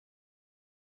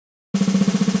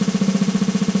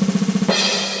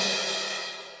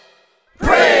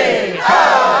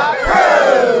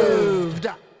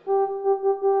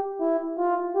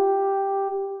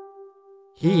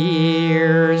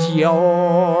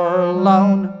your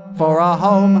loan for a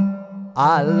home,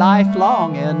 a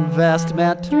lifelong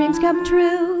investment. Dreams come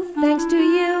true thanks to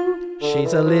you.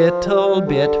 She's a little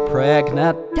bit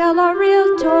pregnant. Tell our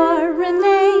realtor,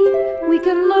 Renee, we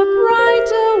can look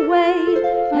right away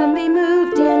and be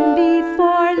moved in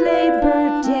before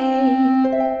Labor Day.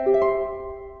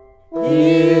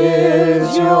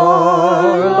 Here's your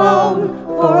loan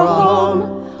for a home,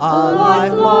 a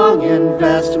lifelong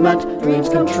investment. Dreams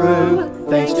come true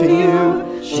thanks to you.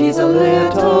 She's a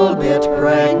little bit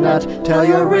pregnant. Tell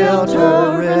your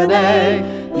realtor, Renee,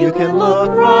 you can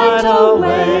look right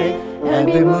away and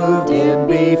be moved in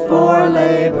before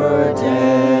Labor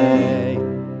Day.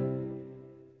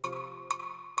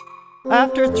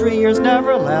 After 3 years,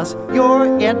 never less,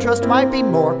 your interest might be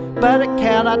more, but it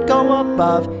cannot go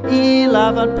above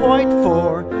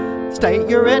 11.4. State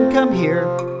your income here.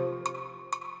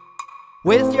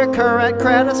 With your current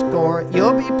credit score,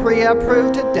 you'll be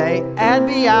pre-approved today and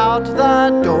be out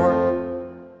the door.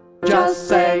 Just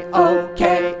say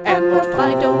okay and we'll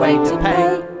find a way to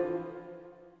pay.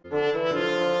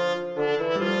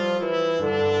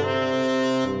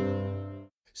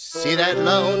 See that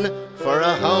loan for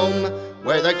a home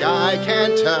where the guy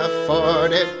can't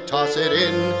afford it? Toss it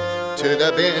in to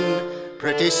the bin.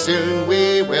 Pretty soon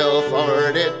we will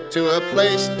forward it to a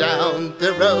place down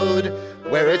the road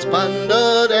where it's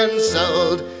bundled and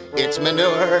sold. It's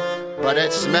manure, but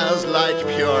it smells like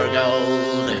pure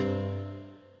gold.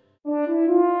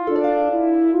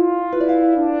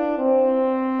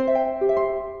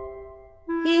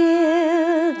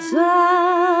 It's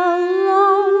a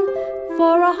loan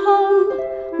for a home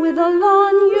with a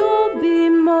lawn you'll be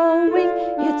mowing.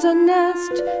 It's a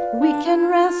nest we can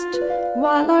rest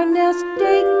while our nest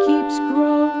egg keeps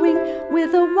growing.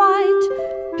 With a white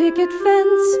picket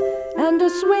fence and a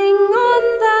swing on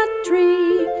that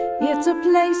tree, it's a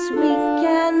place we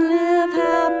can live